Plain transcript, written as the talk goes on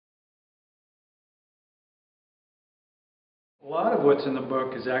A lot of what's in the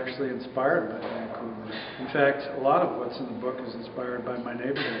book is actually inspired by Vancouver. In fact, a lot of what's in the book is inspired by my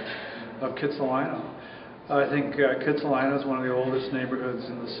neighborhood of Kitsilano. I think Kitsilano is one of the oldest neighborhoods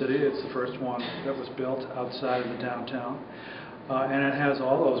in the city. It's the first one that was built outside of the downtown. And it has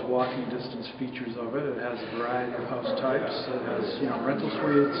all those walking distance features of it. It has a variety of house types. It has, rental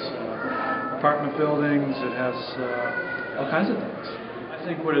suites, apartment buildings. It has all kinds of things. I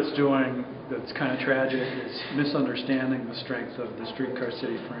think what it's doing that's kind of tragic is misunderstanding the strength of the streetcar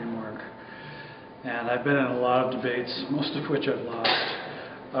city framework. And I've been in a lot of debates, most of which I've lost,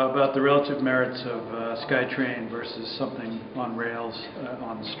 about the relative merits of SkyTrain versus something on rails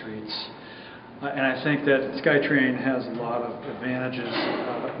on the streets. And I think that SkyTrain has a lot of advantages,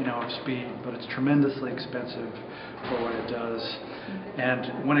 of speed, but it's tremendously expensive for what it does.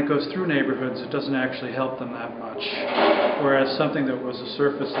 And when it goes through neighborhoods, it doesn't actually help them that much. Whereas something that was a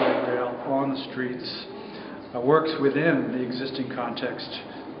surface light rail on the streets works within the existing context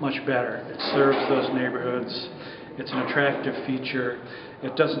much better. It serves those neighborhoods. It's an attractive feature.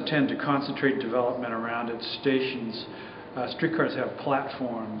 It doesn't tend to concentrate development around its stations. Streetcars have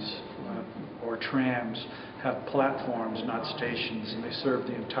platforms, or trams have platforms, not stations, and they serve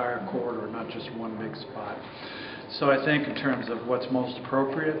the entire corridor, not just one big spot. So I think in terms of what's most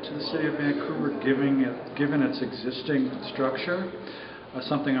appropriate to the city of Vancouver, given its existing structure,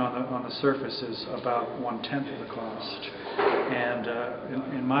 something on the surface is about 1/10 of the cost, and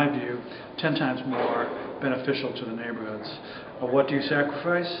in my view, 10 times more beneficial to the neighborhoods. What do you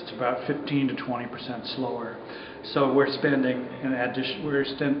sacrifice? It's about 15 to 20% slower. So we're spending, in addition, we're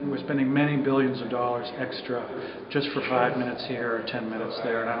spending many billions of dollars extra just for 5 minutes here or 10 minutes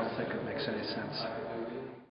there, and I don't think it makes any sense.